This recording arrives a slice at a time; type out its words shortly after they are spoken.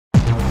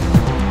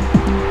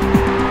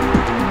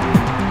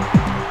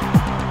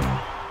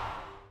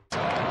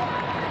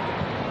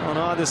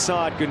either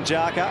side.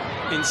 Gunjaka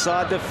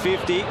inside the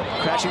 50,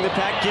 crashing the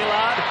pack.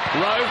 Gillard,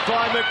 roved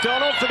by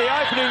McDonald for the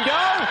opening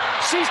goal.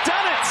 She's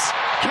done it!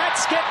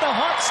 Cats get the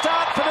hot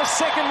start for the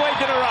second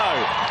week in a row.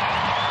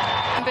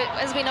 But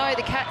as we know,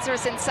 the Cats are a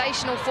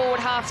sensational forward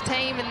half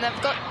team, and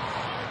they've got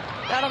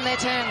that on their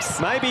terms.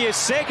 Maybe a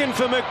second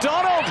for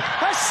McDonald.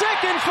 A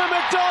second for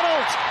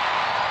McDonald.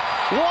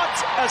 What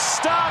a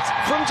start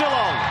from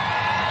Geelong.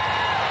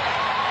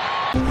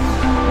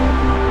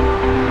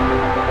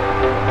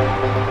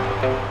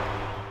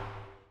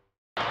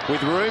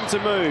 With room to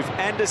move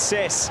and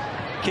assess.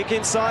 Kick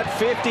inside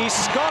 50.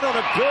 Scott on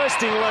a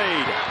bursting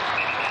lead.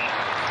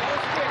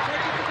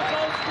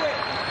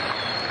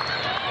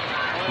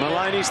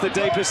 Maloney's the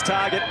deepest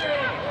target.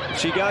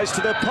 She goes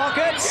to the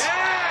pockets.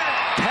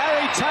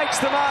 Parry takes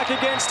the mark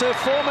against her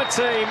former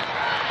team.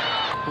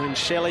 When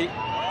Shelley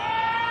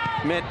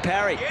met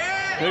Parry,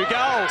 who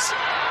goals?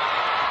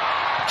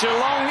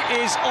 Geelong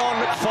is on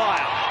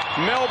fire.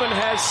 Melbourne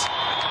has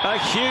a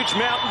huge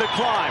mountain to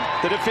climb,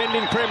 the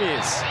defending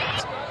premiers.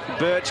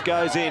 Birch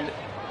goes in,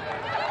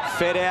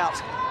 fed out.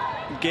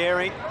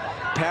 Gehring,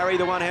 Parry,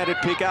 the one-handed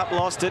pick up,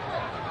 lost it.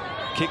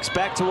 Kicks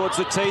back towards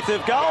the teeth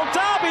of goal.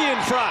 Darby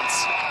in front.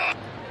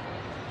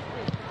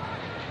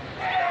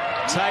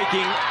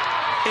 Taking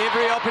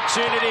every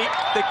opportunity,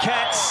 the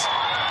Cats,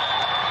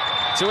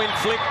 to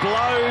inflict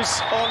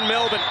blows on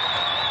Melbourne.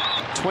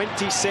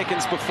 20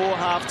 seconds before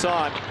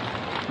half-time.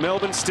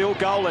 Melbourne still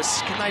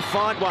goalless. Can they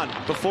find one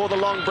before the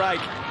long break?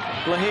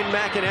 Lahin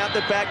Mackin out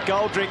the back.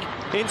 Goldrick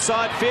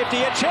inside 50.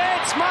 A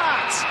chance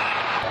marked.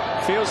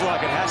 Feels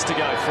like it has to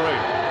go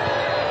through.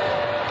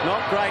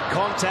 Not great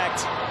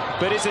contact,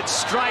 but is it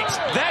straight?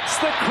 That's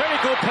the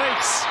critical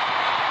piece.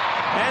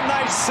 And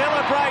they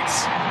celebrate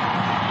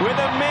with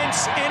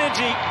immense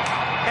energy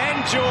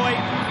and joy.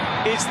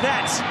 Is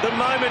that the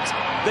moment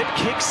that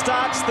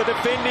kick-starts the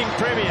defending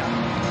premier?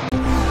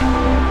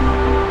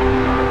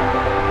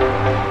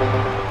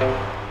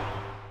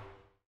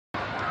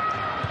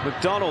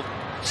 McDonald,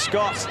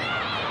 Scott,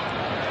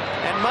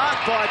 and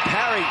marked by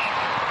Parry.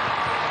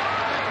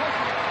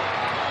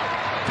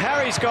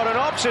 Parry's got an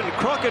option.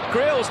 Crockett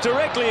Grills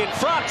directly in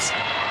front.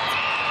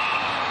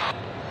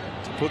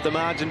 To put the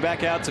margin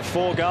back out to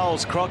 4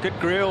 goals. Crockett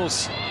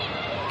Grills.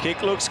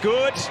 Kick looks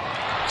good.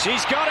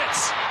 She's got it.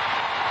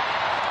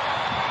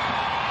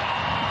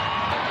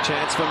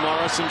 Chance for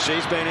Morrison.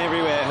 She's been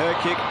everywhere. Her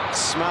kick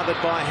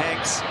smothered by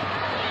Hanks.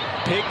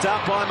 Picked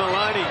up by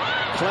Maloney.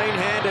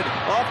 Clean-handed.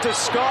 Off to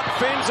Scott.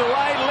 Fends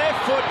away.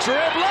 Left foot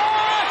dribbler.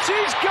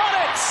 She's got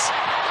it.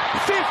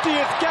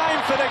 50th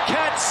game for the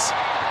Cats.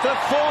 The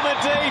former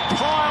D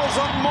piles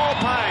on more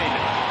pain.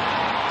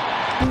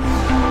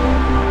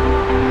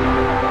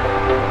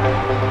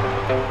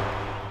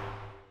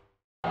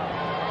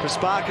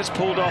 Prasparkas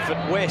pulled off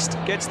at West.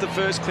 Gets the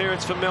first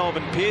clearance for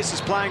Melbourne. Pearce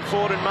is playing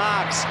forward and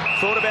marks.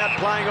 Thought about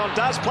playing on.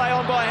 Does play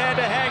on by hand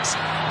to Hanks.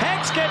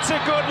 Hanks gets a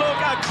good look.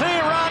 A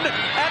clear run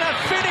and a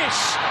finish.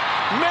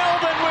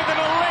 Melbourne with an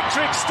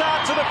electric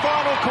start to the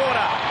final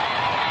quarter.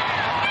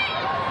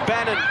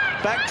 Bannon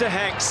back to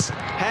Hanks.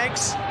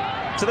 Hanks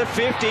to the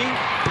 50.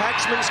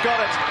 Paxman's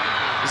got it.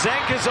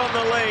 Zanker's on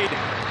the lead.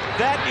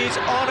 That is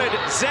honoured.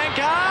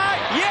 Zanker,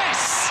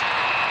 yes!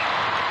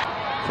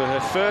 For her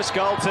first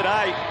goal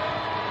today.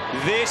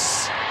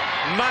 This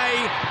may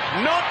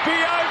not be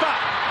over.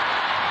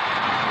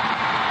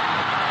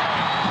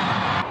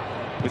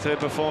 With her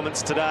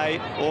performance today,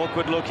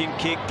 awkward-looking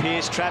kick.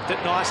 Pearce trapped it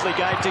nicely,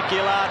 gave to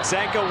Gillard.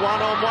 Zanker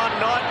one-on-one,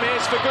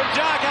 nightmares for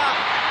Gunjaka.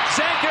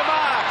 Zanker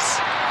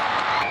marks.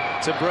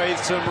 To breathe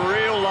some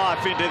real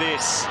life into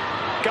this.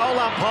 Goal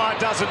umpire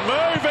doesn't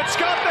move. It's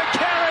got the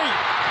carry.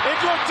 It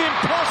looked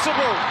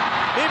impossible,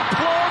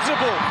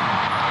 implausible.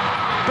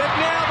 But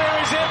now there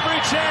is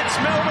every chance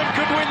Melbourne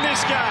could win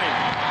this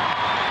game.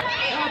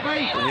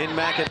 And then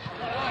Mackin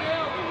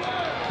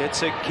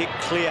gets her kick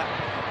clear.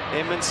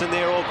 Edmondson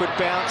there, awkward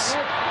bounce.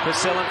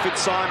 Purcell and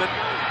Fitzsimon.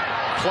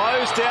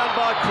 Closed down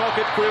by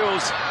Crockett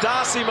Grills.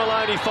 Darcy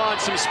Maloney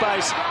finds some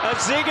space. A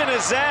zig and a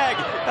zag.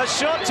 A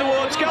shot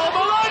towards goal.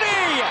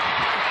 Maloney!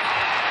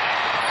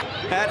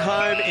 At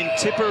home in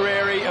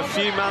Tipperary a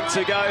few months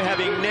ago,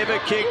 having never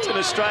kicked an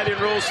Australian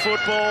rules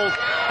football.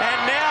 And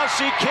now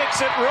she kicks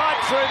it right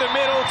through the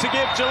middle to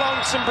give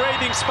Geelong some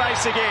breathing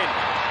space again.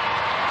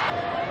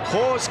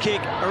 Hawes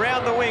kick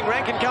around the wing.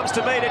 Rankin comes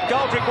to meet it.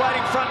 Goldrick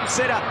waiting front and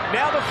centre.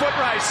 Now the foot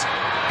race.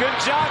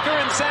 Gunjaka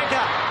and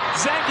Zanker.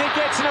 Zanker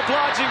gets an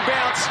obliging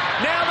bounce.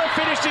 Now the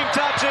finishing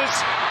touches.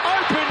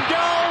 Open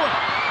goal.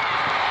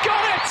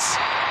 Got it!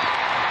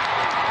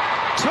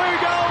 2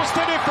 goals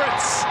the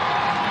difference.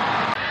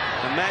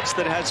 A match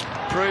that has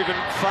proven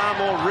far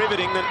more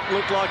riveting than it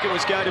looked like it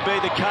was going to be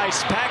the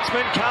case.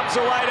 Paxman comes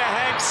away to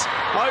Hanks.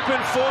 Open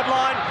forward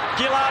line.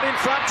 Gillard in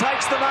front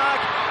takes the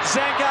mark.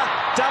 Zanker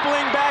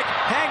doubling back.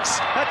 Hanks,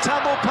 a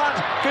tumble punt.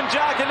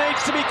 Gunjaka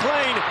needs to be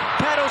clean.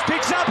 Paddles,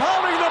 picks up,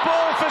 holding the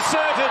ball for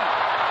certain.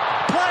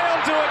 Play on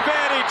to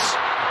advantage.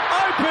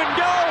 Open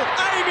goal.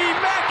 Amy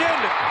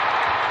Mackin.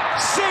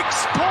 6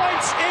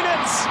 points in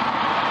it.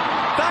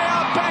 They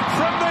are back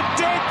from the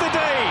dead, the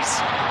D's.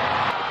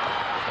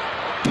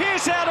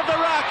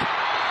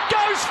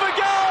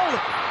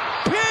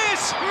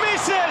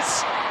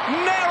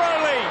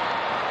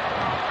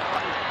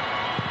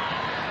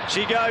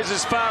 She goes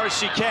as far as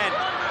she can.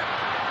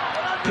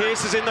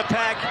 Pearce is in the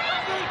pack.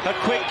 A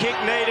quick kick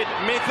needed.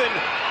 Mithun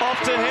off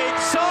to Heath.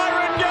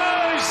 Siren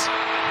goes!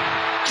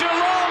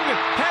 Geelong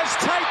has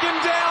taken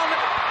down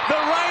the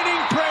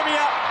reigning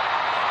premier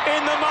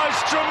in the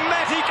most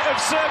dramatic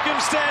of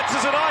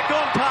circumstances at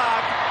Ikon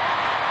Park.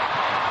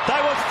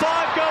 They were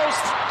 5 goals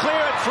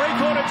clear at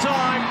three-quarter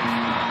time.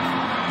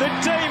 The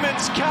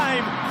Demons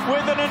came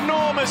with an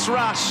enormous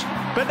rush,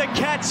 but the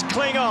Cats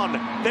cling on.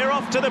 They're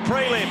off to the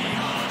prelim.